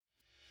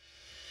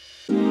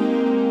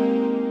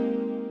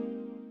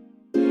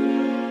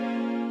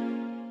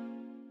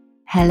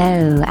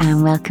Hello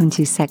and welcome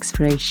to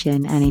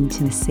Sexploration and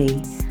Intimacy.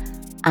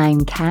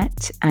 I'm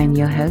Kat, I'm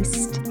your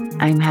host.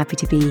 I'm happy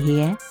to be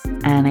here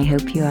and I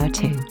hope you are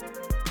too.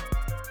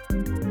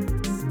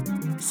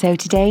 So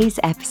today's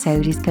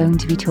episode is going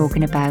to be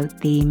talking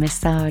about the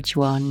massage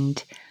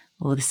wand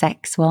or the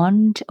sex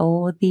wand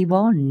or the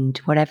wand,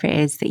 whatever it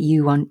is that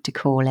you want to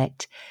call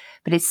it.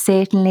 But it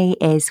certainly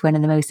is one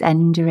of the most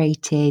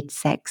underrated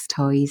sex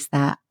toys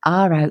that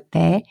are out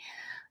there.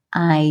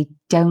 I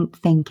don't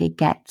think it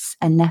gets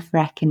enough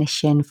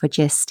recognition for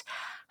just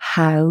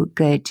how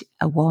good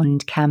a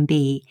wand can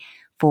be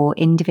for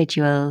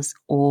individuals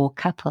or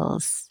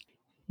couples.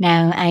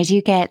 Now, I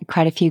do get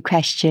quite a few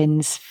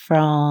questions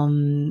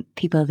from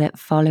people that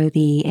follow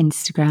the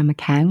Instagram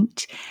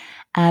account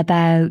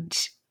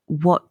about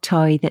what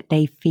toy that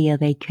they feel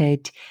they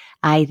could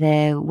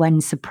either, one,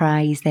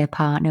 surprise their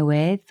partner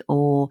with,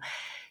 or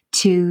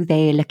two,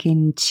 they're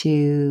looking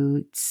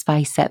to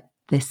spice up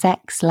the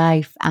sex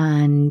life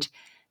and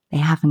they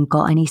haven't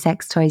got any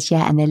sex toys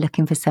yet and they're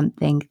looking for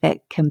something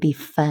that can be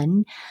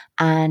fun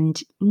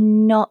and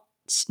not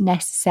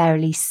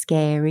necessarily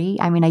scary.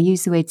 I mean, I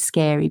use the word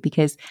scary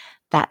because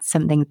that's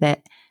something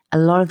that a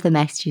lot of the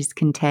messages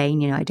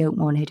contain. I don't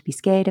want her to be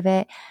scared of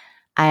it.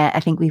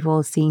 I think we've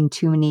all seen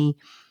too many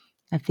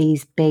of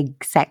these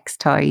big sex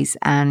toys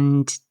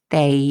and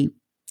they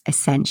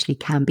essentially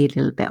can be a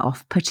little bit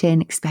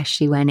off-putting,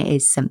 especially when it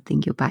is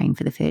something you're buying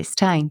for the first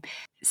time.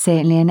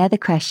 Certainly another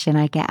question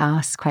I get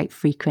asked quite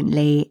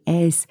frequently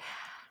is,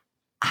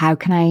 how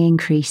can I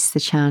increase the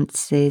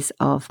chances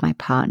of my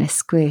partner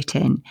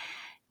squirting?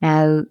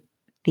 Now,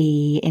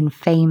 the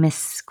infamous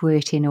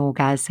squirting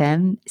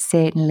orgasm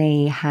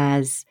certainly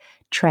has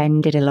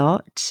trended a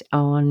lot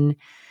on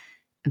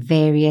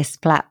various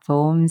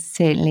platforms.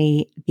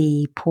 Certainly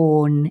the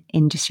porn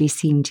industry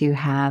seem to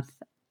have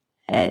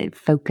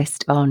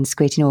focused on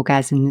squirting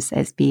orgasms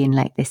as being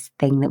like this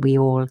thing that we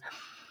all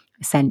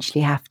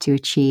essentially have to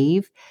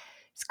achieve.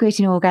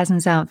 Squirting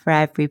orgasms aren't for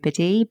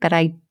everybody, but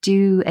I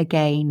do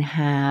again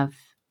have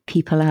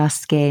people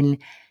asking,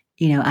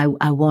 I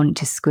want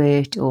to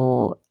squirt,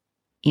 or,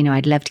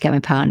 I'd love to get my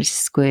partner to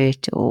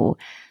squirt, or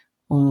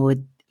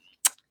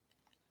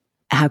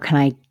how can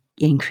I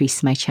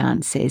increase my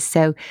chances?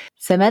 So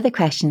some other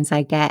questions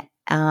I get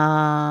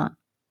are,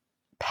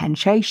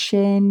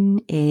 penetration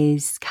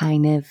is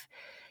kind of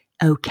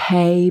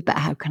okay, but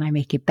how can I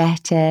make it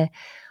better?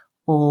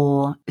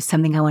 Or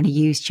something I want to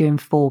use during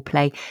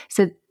foreplay.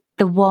 So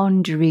the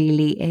wand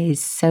really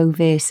is so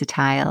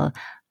versatile.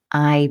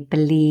 I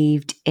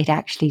believed it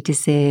actually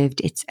deserved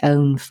its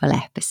own full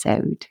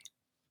episode.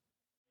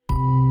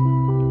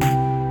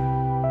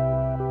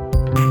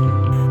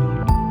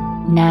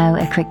 Now,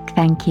 a quick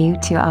thank you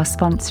to our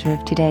sponsor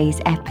of today's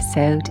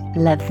episode,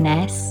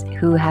 Loveness,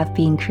 who have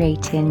been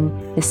creating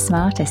the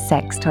smartest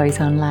sex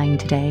toys online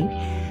today.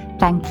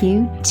 Thank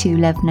you to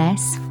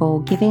Loveness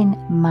for giving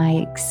my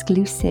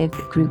exclusive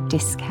group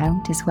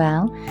discount as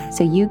well,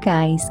 so you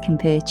guys can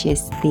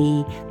purchase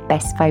the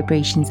best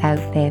vibrations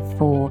out there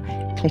for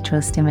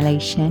clitoral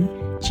stimulation,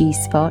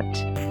 G-spot,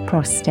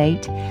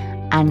 prostate,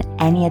 and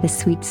any other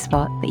sweet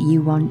spot that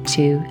you want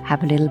to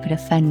have a little bit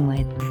of fun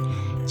with.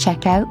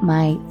 Check out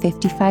my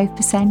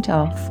 55%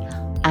 off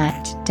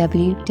at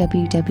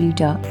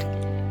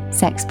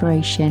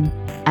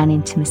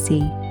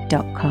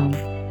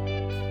www.sexplorationandintimacy.com.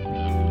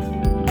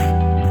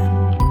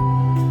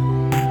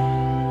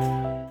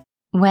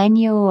 When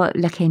you're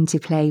looking to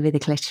play with the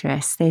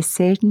clitoris, there's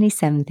certainly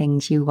some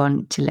things you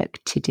want to look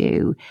to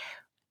do,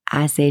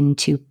 as in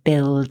to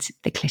build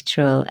the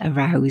clitoral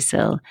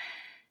arousal.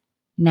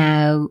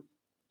 Now,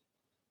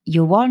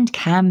 your wand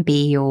can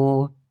be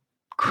your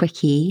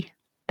quickie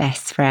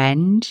best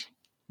friend,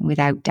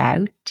 without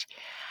doubt,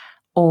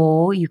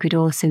 or you could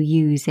also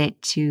use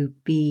it to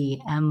be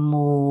a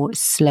more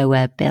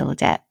slower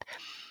build-up.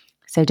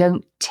 So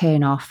don't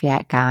turn off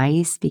yet,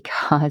 guys,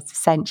 because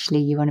essentially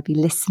you want to be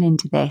listening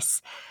to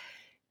this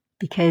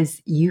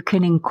because you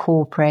can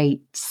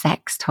incorporate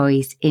sex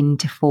toys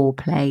into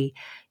foreplay.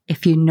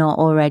 If you're not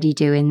already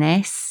doing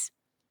this,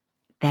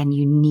 then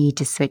you need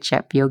to switch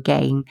up your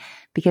game,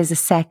 because a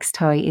sex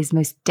toy is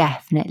most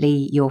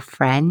definitely your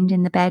friend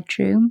in the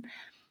bedroom.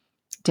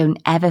 Don't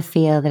ever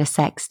feel that a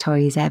sex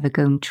toy is ever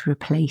going to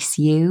replace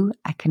you.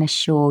 I can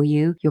assure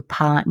you, your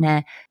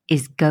partner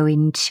is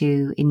going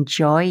to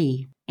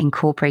enjoy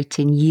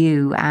incorporating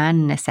you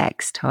and a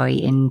sex toy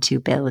into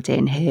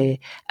building her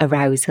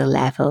arousal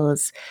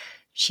levels.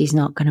 She's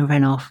not going to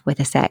run off with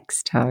a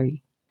sex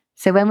toy.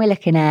 So when we're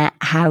looking at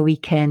how we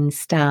can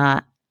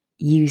start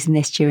using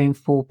this during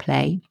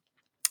foreplay,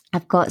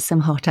 I've got some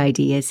hot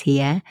ideas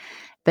here,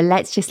 but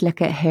let's just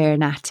look at her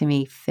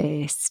anatomy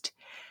first.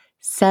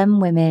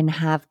 Some women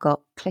have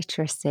got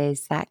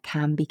clitorises that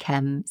can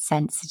become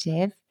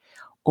sensitive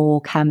or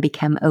can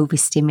become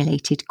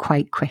overstimulated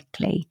quite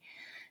quickly.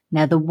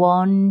 Now, the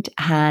wand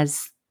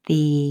has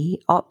the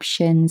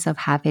options of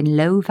having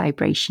low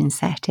vibration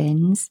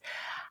settings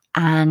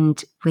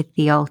and with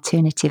the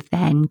alternative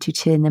then to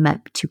turn them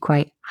up to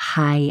quite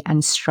high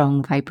and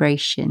strong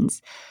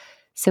vibrations.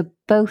 So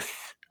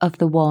both of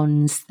the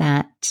ones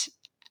that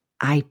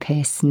I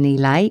personally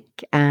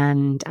like,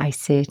 and I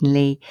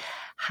certainly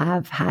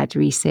have had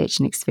research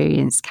and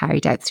experience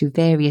carried out through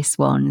various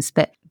ones,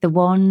 but the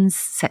ones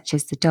such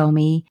as the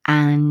Domi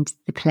and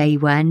the Play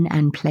 1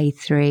 and Play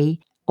 3,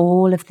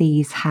 all of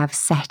these have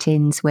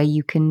settings where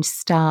you can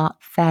start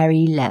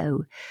very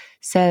low.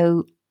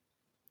 So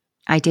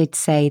I did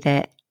say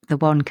that the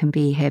one can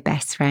be her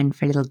best friend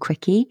for a little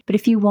quickie, but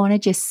if you want to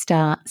just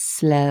start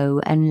slow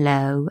and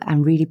low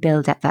and really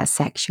build up that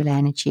sexual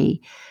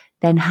energy,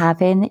 then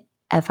having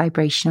a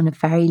vibration on a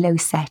very low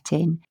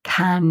setting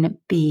can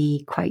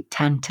be quite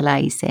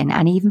tantalizing.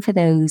 And even for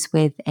those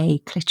with a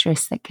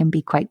clitoris that can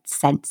be quite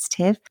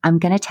sensitive, I'm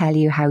going to tell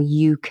you how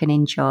you can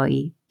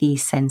enjoy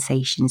these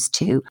sensations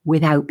too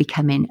without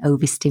becoming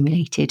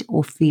overstimulated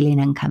or feeling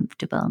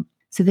uncomfortable.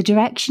 So the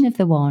direction of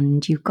the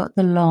wand, you've got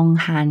the long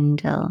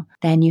handle,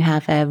 then you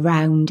have a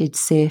rounded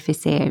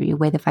surface area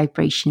where the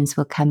vibrations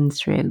will come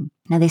through.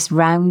 Now this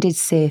rounded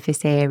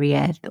surface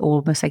area,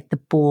 almost like the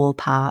ball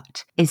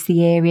part, is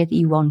the area that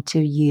you want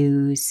to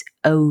use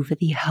over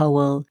the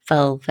whole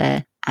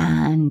vulva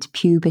and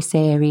pubis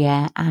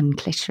area and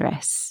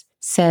clitoris.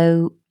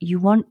 So you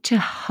want to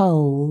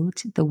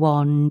hold the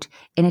wand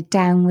in a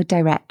downward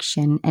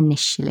direction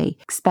initially,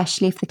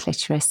 especially if the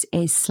clitoris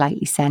is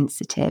slightly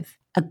sensitive.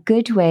 A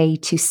good way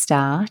to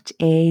start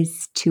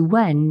is to,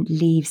 one,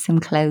 leave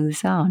some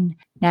clothes on.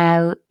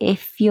 Now,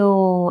 if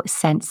you're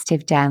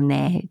sensitive down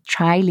there,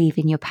 try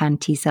leaving your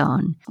panties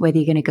on. Whether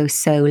you're going to go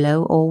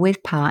solo or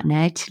with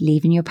partnered,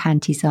 leaving your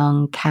panties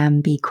on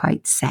can be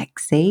quite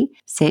sexy,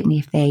 certainly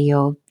if they're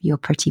your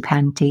pretty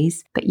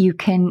panties. But you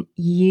can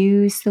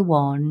use the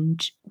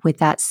wand with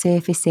that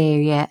surface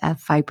area of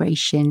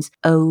vibrations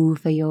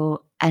over your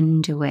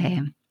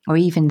underwear, or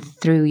even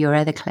through your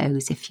other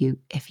clothes if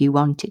you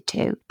wanted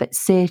to. But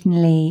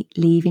certainly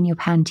leaving your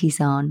panties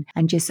on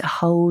and just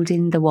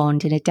holding the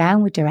wand in a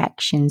downward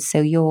direction.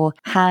 So your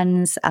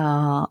hands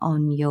are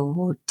on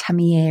your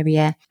tummy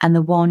area and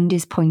the wand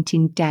is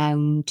pointing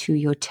down to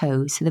your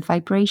toes. So the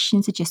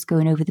vibrations are just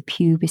going over the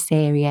pubis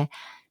area,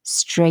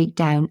 straight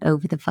down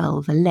over the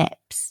vulva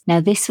lips. Now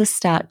this will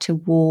start to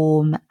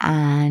warm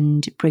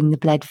and bring the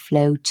blood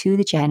flow to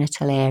the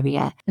genital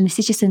area. And this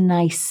is just a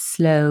nice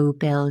slow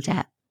build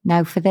up.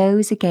 Now, for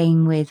those,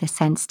 again, with a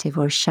sensitive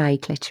or shy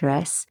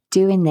clitoris,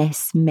 doing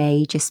this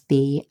may just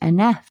be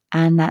enough,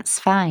 and that's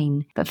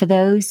fine. But for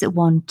those that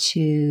want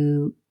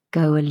to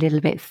go a little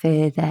bit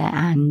further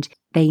and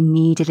they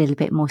need a little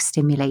bit more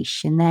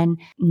stimulation, then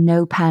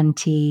no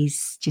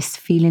panties, just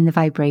feeling the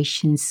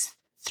vibrations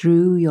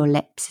through your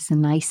lips is a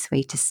nice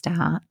way to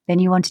start. Then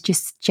you want to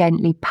just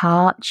gently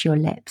part your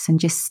lips and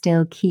just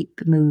still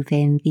keep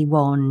moving the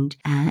wand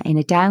in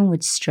a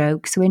downward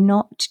stroke. So we're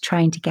not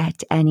trying to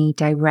get any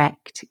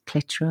direct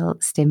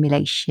clitoral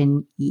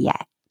stimulation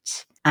yet.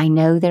 I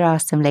know there are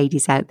some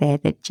ladies out there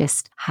that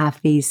just have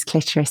these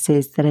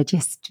clitorises that are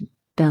just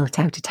built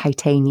out of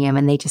titanium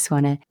and they just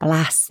want to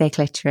blast their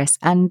clitoris,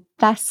 and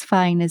that's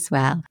fine as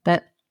well.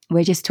 But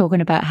we're just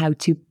talking about how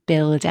to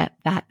build up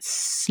that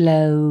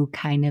slow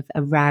kind of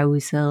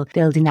arousal,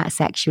 building that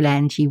sexual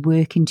energy,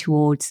 working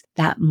towards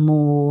that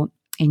more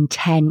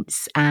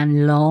intense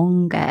and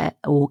longer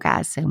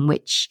orgasm,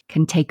 which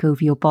can take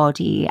over your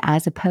body,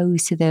 as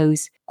opposed to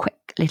those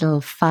quick little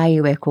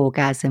firework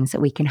orgasms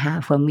that we can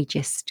have when we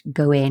just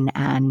go in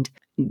and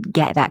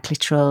get that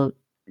clitoral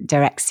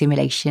direct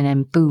stimulation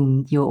and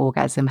boom, your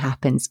orgasm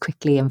happens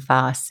quickly and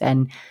fast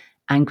and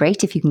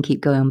great if you can keep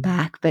going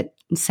back, but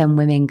some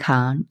women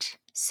can't.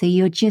 So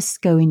you're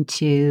just going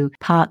to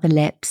part the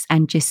lips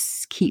and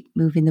just keep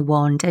moving the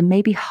wand and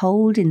maybe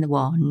holding the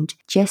wand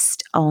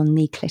just on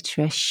the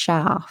clitoris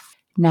shaft.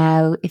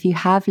 Now, if you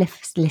have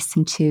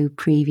listened to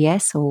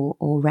previous or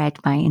read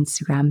my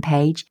Instagram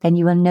page, then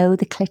you will know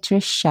the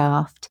clitoris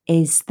shaft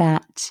is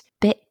that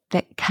bit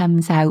that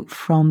comes out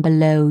from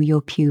below your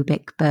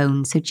pubic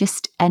bone. So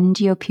just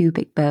under your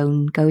pubic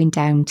bone, going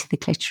down to the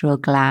clitoral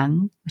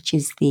gland, which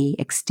is the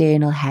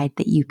external head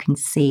that you can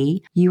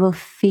see, you will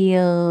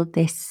feel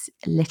this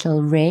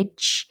little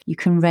ridge. You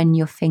can run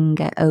your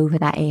finger over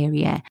that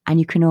area and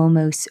you can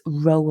almost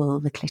roll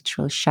the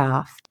clitoral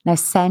shaft. Now,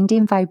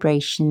 sending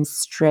vibrations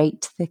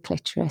straight to the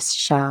clitoris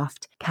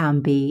shaft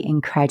can be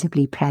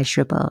incredibly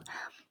pleasurable.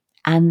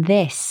 And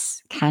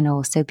this can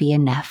also be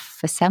enough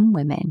for some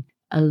women.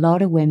 A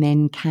lot of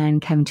women can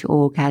come to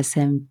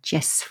orgasm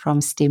just from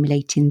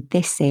stimulating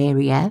this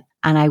area.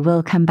 And I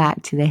will come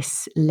back to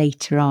this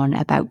later on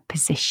about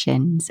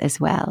positions as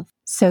well.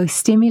 So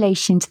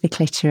stimulation to the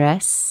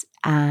clitoris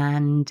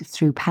and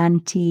through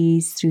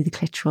panties, through the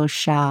clitoral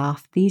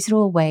shaft. These are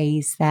all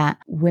ways that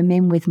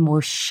women with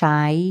more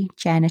shy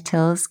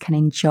genitals can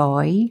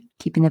enjoy,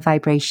 keeping the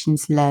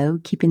vibrations low,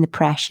 keeping the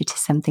pressure to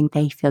something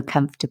they feel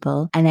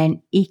comfortable. And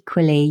then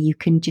equally, you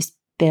can just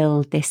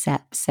build this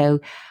up. So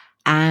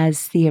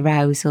As the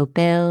arousal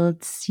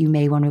builds, you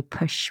may want to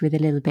push with a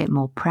little bit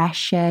more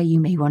pressure. You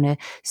may want to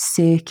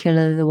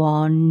circular the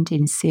wand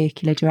in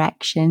circular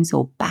directions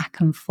or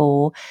back and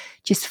forth.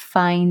 Just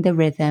find the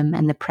rhythm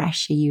and the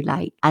pressure you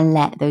like and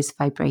let those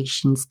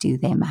vibrations do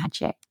their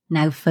magic.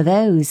 Now, for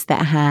those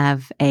that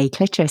have a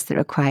clitoris that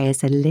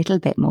requires a little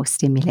bit more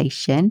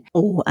stimulation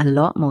or a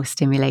lot more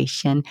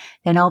stimulation,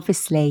 then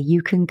obviously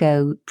you can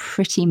go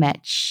pretty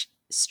much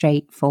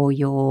straight for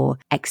your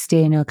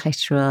external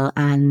clitoral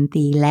and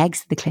the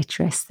legs of the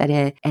clitoris that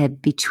are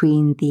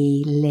between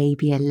the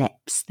labia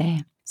lips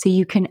there. So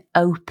you can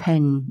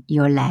open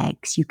your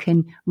legs, you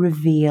can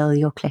reveal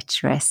your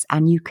clitoris,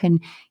 and you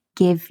can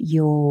give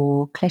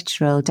your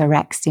clitoral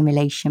direct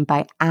stimulation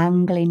by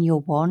angling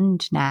your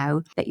wand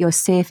now that your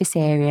surface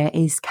area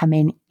is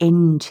coming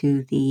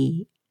into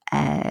the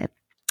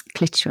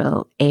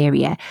clitoral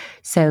area.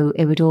 So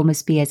it would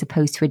almost be as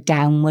opposed to a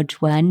downward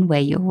one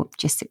where you're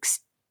just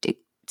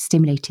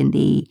stimulating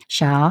the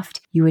shaft,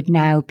 you would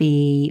now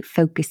be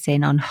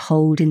focusing on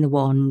holding the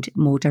wand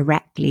more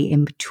directly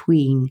in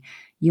between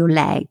your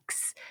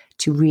legs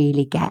to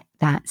really get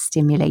that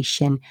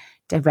stimulation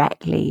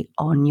directly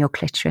on your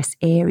clitoris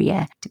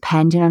area.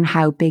 Depending on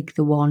how big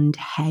the wand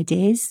head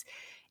is,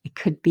 it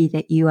could be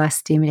that you are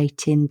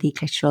stimulating the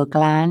clitoral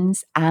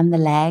glands and the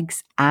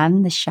legs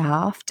and the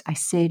shaft. I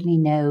certainly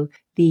know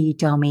the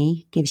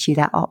Domi gives you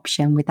that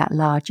option with that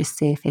larger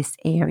surface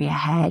area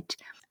head.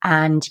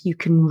 And you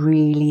can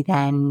really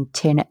then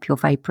turn up your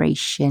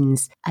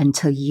vibrations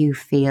until you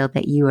feel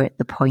that you are at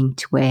the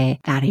point where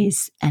that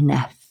is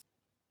enough.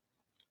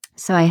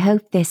 So I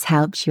hope this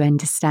helps you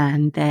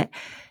understand that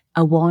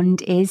a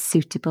wand is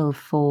suitable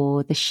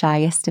for the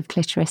shyest of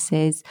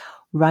clitorises,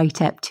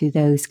 right up to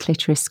those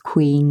clitoris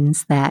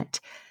queens that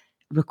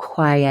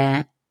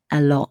require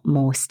a lot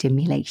more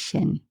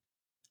stimulation.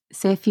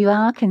 So if you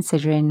are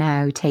considering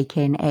now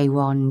taking a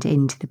wand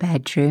into the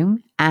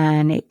bedroom,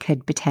 and it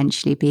could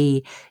potentially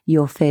be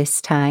your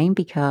first time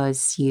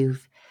because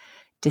you've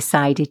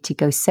decided to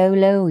go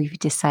solo, or you've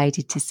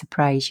decided to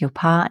surprise your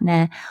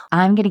partner,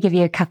 I'm going to give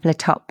you a couple of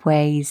top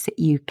ways that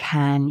you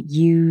can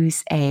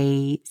use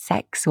a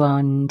sex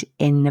wand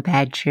in the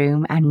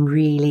bedroom and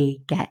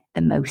really get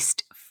the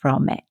most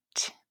from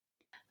it.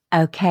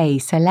 Okay,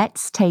 so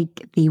let's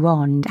take the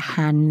wand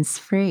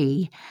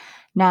hands-free.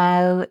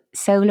 Now,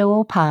 solo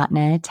or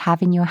partnered,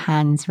 having your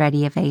hands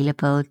ready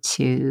available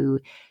to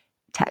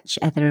touch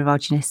other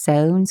erogenous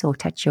zones or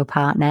touch your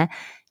partner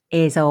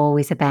is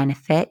always a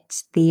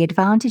benefit. The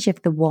advantage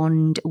of the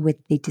wand with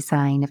the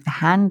design of the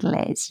handle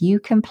is you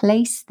can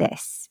place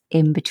this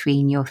in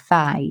between your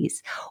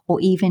thighs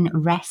or even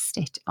rest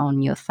it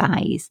on your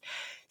thighs.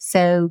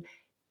 So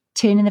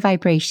turning the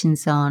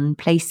vibrations on,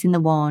 placing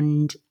the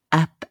wand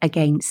up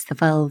against the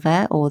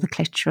vulva or the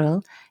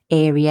clitoral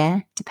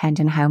area,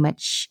 depending on how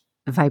much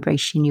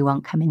vibration you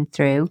want coming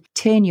through.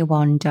 Turn your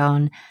wand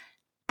on,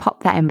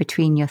 pop that in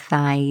between your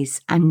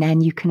thighs, and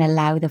then you can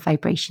allow the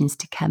vibrations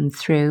to come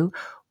through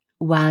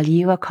while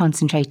you are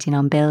concentrating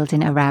on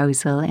building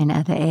arousal in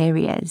other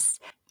areas.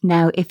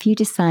 Now, if you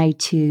decide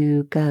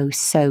to go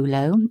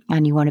solo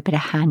and you want a bit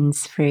of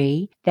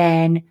hands-free,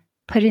 then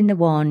putting the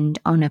wand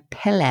on a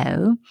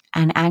pillow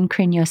and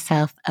anchoring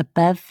yourself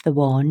above the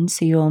wand,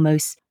 so you're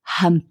almost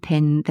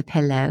humping the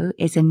pillow,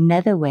 is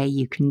another way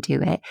you can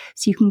do it.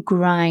 So you can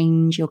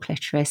grind your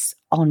clitoris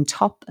on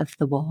top of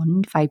the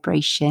wand,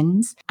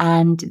 vibrations,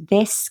 and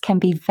this can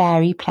be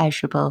very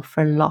pleasurable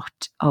for a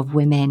lot of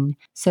women.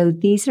 So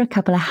these are a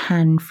couple of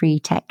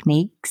hand-free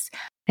techniques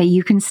that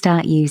you can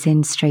start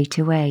using straight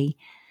away.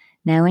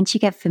 Now, once you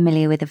get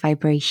familiar with the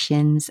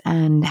vibrations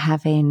and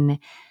having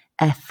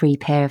a free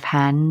pair of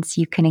hands,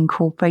 you can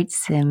incorporate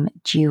some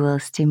dual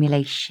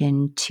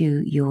stimulation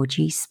to your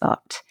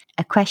G-spot.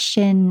 A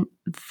question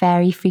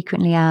very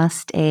frequently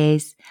asked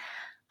is,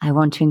 I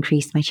want to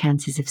increase my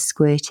chances of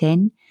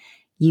squirting.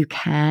 You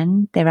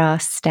can. There are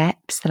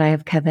steps that I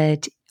have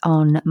covered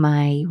on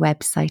my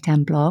website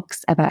and blogs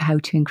about how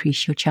to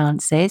increase your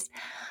chances.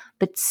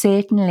 But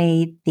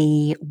certainly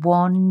the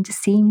wand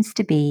seems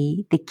to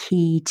be the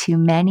key to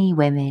many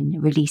women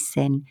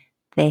releasing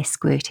their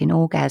squirting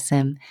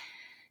orgasm.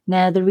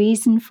 Now, the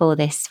reason for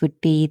this would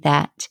be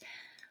that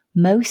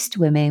most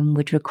women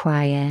would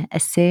require a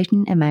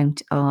certain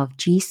amount of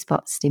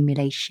G-spot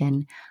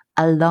stimulation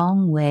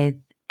along with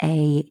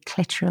a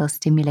clitoral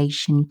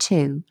stimulation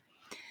too.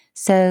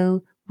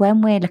 So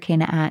when we're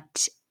looking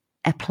at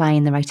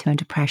applying the right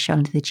amount of pressure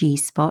onto the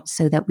G-spot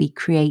so that we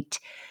create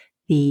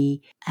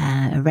the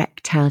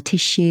erectile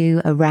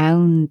tissue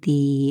around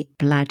the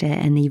bladder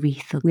and the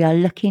urethra, we are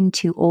looking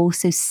to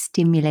also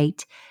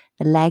stimulate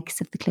the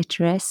legs of the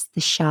clitoris,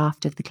 the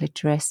shaft of the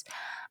clitoris,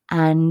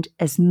 and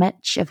as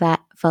much of that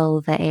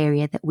vulva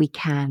area that we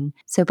can.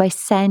 So by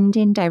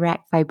sending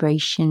direct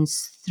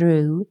vibrations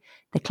through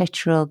the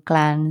clitoral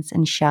glands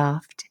and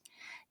shaft,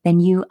 then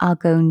you are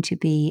going to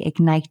be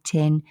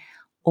igniting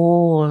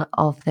all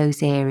of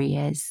those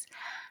areas.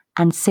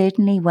 And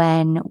certainly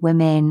when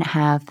women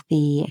have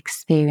the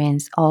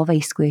experience of a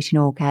squirting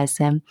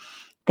orgasm,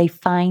 they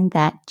find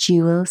that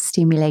dual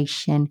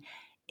stimulation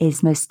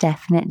is most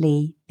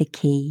definitely the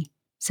key.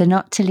 So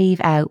not to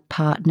leave out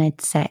partnered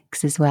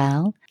sex as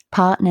well.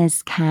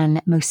 Partners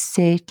can most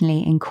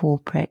certainly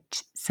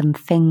incorporate some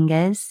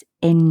fingers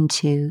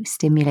into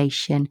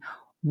stimulation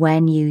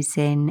when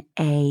using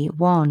a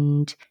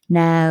wand.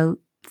 Now,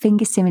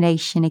 finger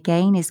stimulation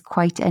again is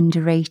quite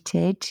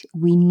underrated.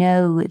 We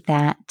know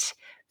that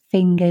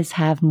fingers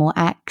have more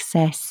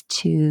access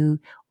to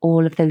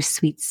all of those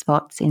sweet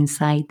spots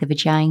inside the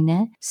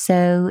vagina,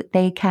 so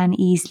they can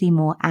easily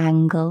more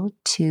angle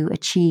to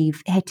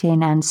achieve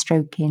hitting and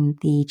stroking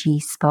the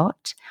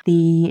G-spot.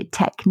 The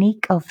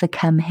technique of the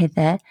come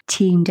hither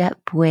teamed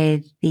up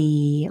with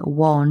the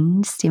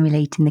wand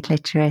stimulating the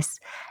clitoris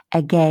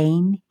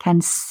again can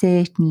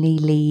certainly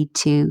lead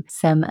to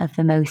some of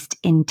the most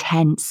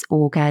intense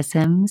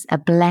orgasms, a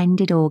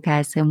blended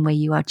orgasm where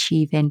you are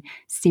achieving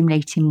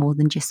stimulating more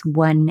than just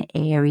one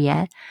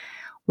area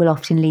will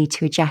often lead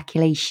to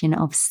ejaculation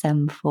of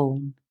some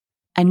form.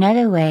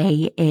 Another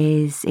way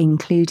is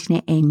including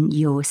it in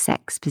your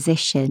sex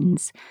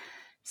positions.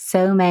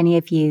 So many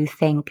of you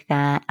think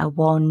that a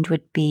wand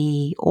would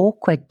be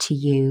awkward to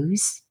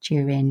use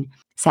during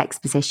sex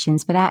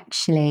positions, but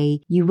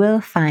actually you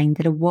will find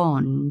that a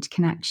wand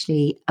can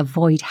actually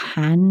avoid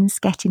hands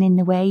getting in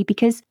the way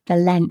because the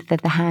length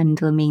of the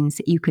handle means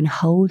that you can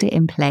hold it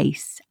in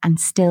place and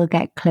still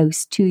get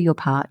close to your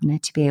partner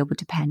to be able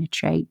to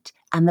penetrate.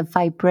 And the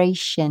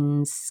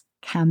vibrations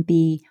can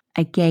be,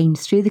 again,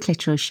 through the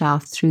clitoral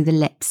shaft, through the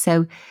lips.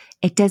 So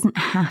it doesn't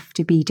have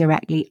to be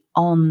directly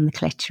on the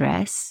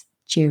clitoris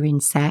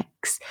during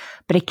sex,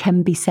 but it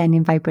can be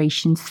sending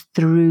vibrations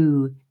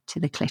through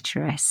to the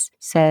clitoris.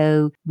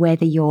 So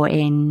whether you're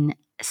in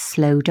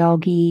slow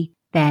doggy,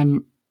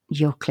 then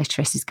your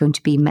clitoris is going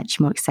to be much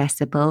more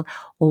accessible,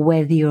 or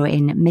whether you're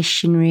in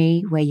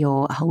missionary, where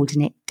you're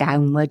holding it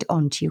downward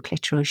onto your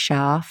clitoral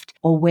shaft,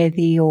 or whether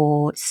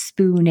you're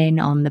spooning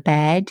on the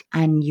bed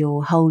and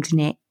you're holding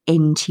it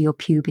into your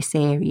pubis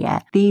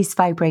area. These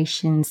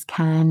vibrations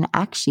can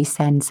actually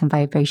send some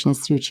vibrations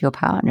through to your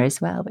partner as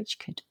well, which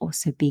could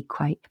also be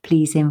quite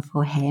pleasing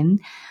for him.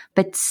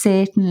 But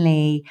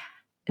certainly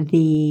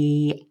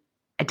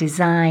a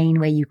design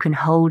where you can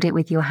hold it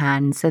with your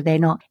hands so they're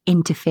not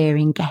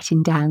interfering,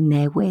 getting down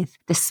there with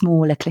the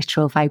smaller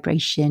clitoral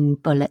vibration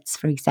bullets,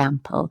 for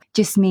example,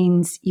 just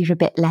means you're a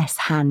bit less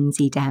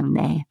handsy down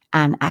there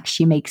and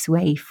actually makes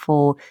way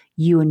for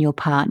you and your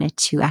partner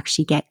to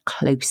actually get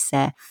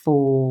closer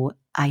for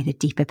either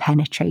deeper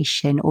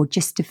penetration or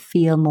just to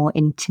feel more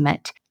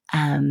intimate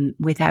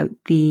without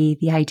the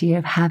idea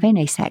of having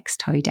a sex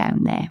toy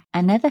down there.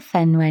 Another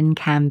fun one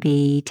can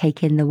be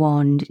taking the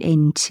wand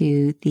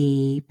into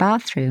the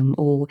bathroom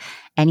or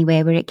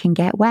anywhere where it can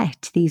get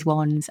wet. These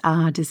wands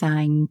are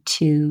designed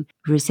to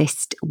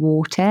resist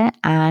water,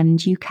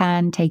 and you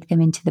can take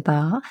them into the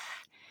bath.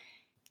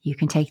 You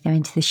can take them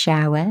into the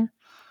shower.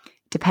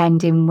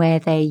 Depending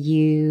whether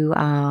you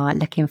are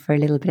looking for a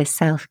little bit of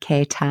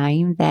self-care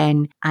time,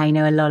 then I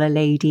know a lot of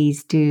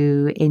ladies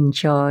do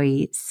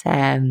enjoy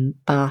some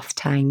bath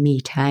time,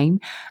 me time,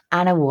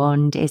 and a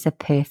wand is a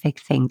perfect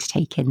thing to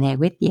take in there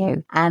with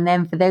you. And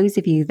then for those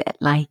of you that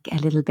like a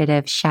little bit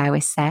of shower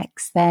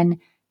sex, then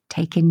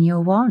take in your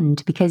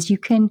wand because you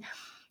can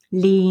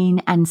lean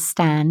and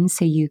stand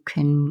so you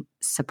can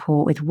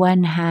support with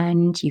one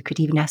hand. You could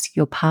even ask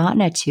your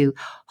partner to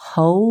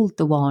hold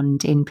the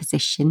wand in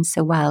position.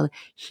 So while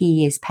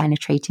he is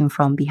penetrating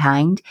from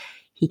behind,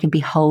 he can be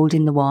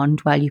holding the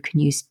wand while you can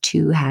use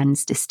two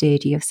hands to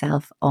steady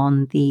yourself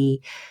on the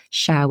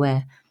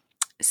shower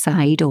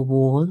side or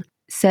wall.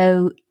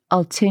 So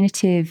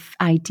alternative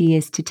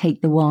ideas to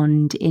take the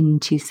wand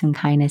into some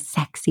kind of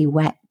sexy,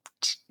 wet,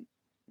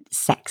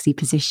 sexy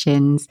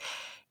positions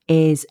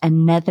is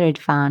another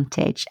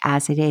advantage,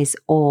 as it is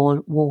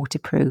all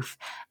waterproof.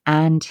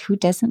 And who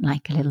doesn't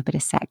like a little bit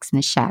of sex in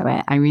the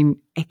shower? I mean,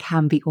 it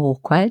can be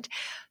awkward,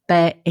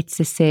 but it's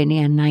certainly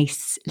a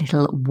nice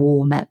little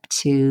warm up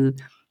to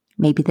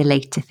maybe the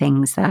later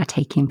things that are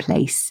taking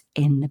place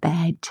in the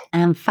bed.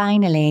 And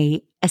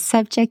finally, a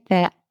subject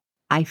that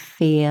I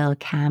feel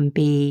can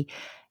be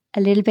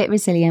a little bit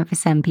resilient for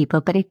some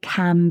people, but it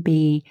can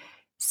be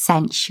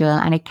sensual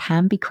and it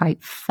can be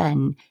quite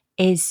fun,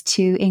 is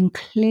to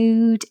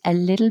include a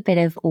little bit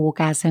of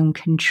orgasm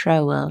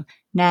control.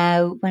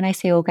 Now, when I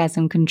say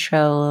orgasm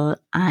control,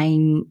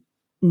 I'm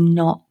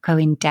not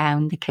going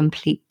down the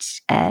complete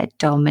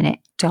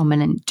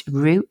dominant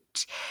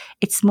route.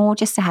 It's more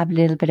just to have a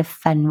little bit of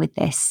fun with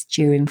this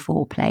during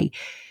foreplay.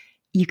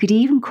 You could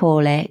even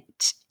call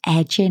it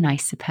edging, I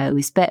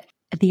suppose, but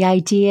the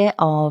idea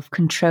of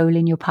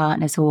controlling your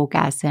partner's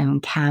orgasm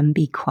can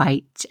be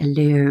quite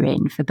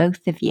alluring for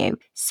both of you.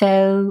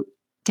 So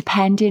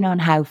depending on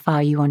how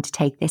far you want to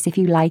take this, if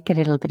you like a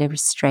little bit of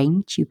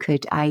restraint, you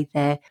could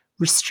either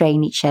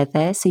restrain each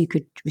other. So you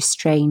could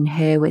restrain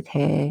her with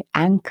her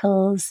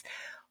ankles,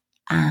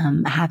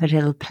 have a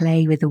little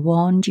play with the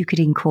wand. You could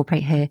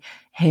incorporate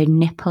her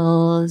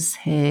nipples,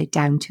 her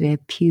down to her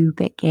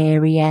pubic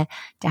area,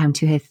 down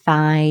to her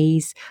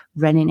thighs,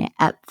 running it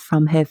up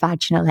from her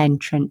vaginal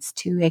entrance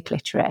to her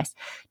clitoris,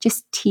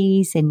 just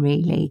teasing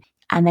really.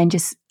 And then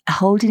just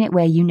holding it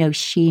where you know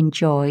she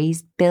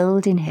enjoys,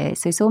 building her.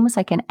 So it's almost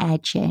like an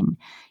edging.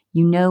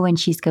 You know when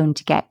she's going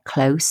to get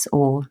close,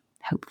 or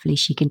hopefully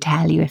she can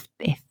tell you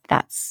if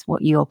that's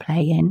what you're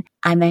playing.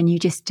 And then you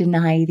just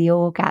deny the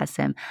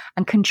orgasm.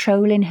 And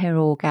controlling her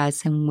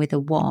orgasm with a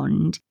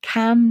wand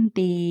can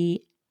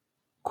be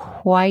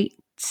quite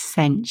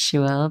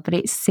sensual, but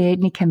it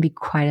certainly can be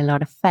quite a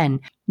lot of fun.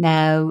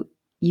 Now,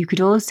 you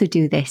could also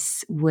do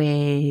this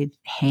with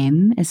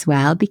him as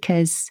well,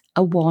 because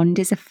a wand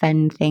is a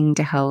fun thing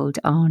to hold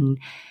on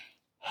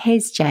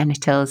his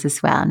genitals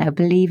as well. Now,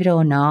 believe it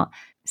or not,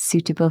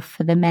 suitable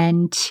for the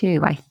men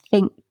too. I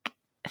think,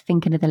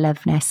 thinking of the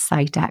Love Nest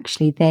site,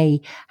 actually,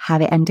 they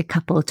have it under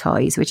couple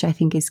toys, which I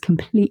think is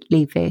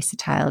completely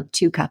versatile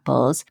to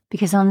couples,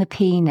 because on the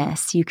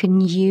penis, you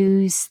can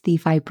use the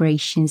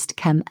vibrations to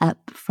come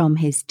up from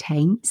his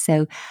taint.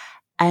 So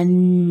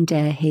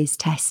under his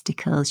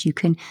testicles, you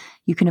can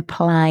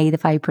apply the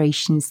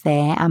vibrations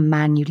there and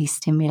manually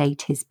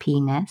stimulate his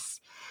penis.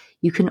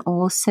 You can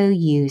also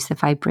use the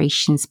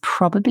vibrations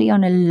probably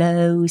on a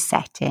low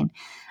setting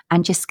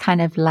and just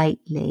kind of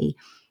lightly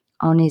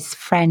on his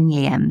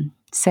frenulum.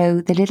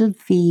 So the little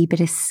V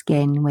bit of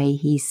skin where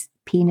his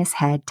penis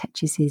head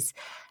touches his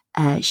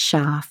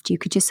shaft, you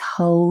could just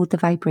hold the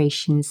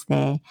vibrations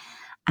there,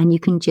 and you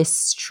can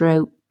just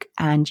stroke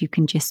and you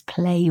can just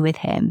play with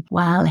him,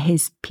 while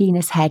his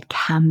penis head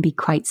can be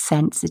quite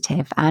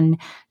sensitive, and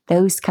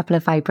those couple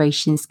of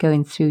vibrations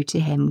going through to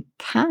him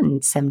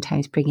can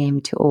sometimes bring him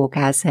to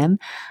orgasm.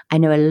 I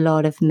know a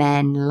lot of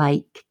men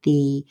like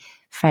the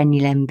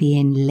frenulum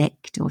being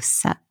licked or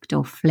sucked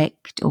or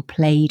flicked or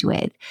played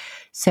with.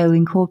 So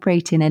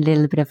incorporating a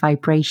little bit of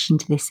vibration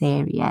to this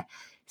area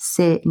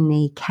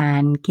certainly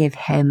can give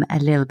him a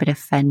little bit of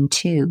fun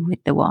too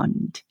with the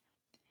wand.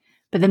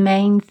 But the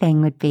main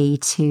thing would be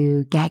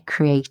to get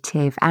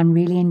creative and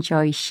really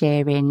enjoy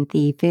sharing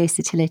the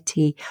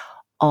versatility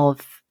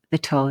of the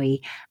toy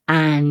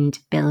and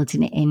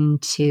building it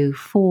into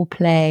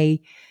foreplay,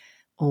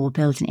 or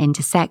building it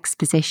into sex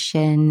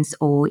positions,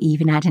 or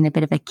even adding a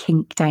bit of a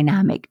kink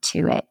dynamic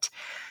to it.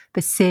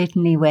 But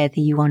certainly whether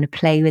you want to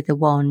play with the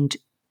wand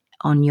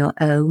on your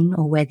own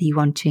or whether you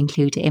want to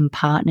include it in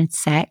partnered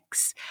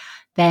sex,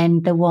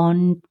 then the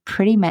wand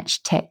pretty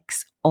much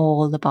ticks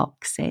all the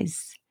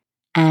boxes.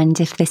 And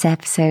if this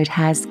episode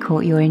has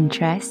caught your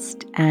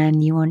interest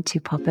and you want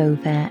to pop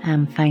over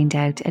and find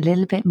out a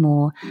little bit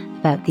more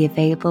about the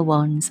available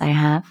wands I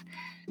have,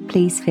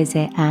 please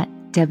visit at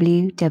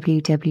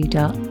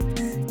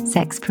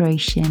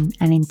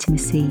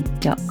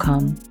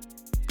www.sexplorationandintimacy.com.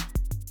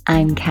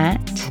 I'm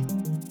Kat.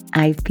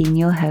 I've been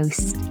your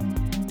host.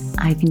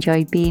 I've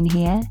enjoyed being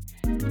here,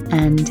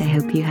 and I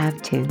hope you have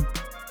too.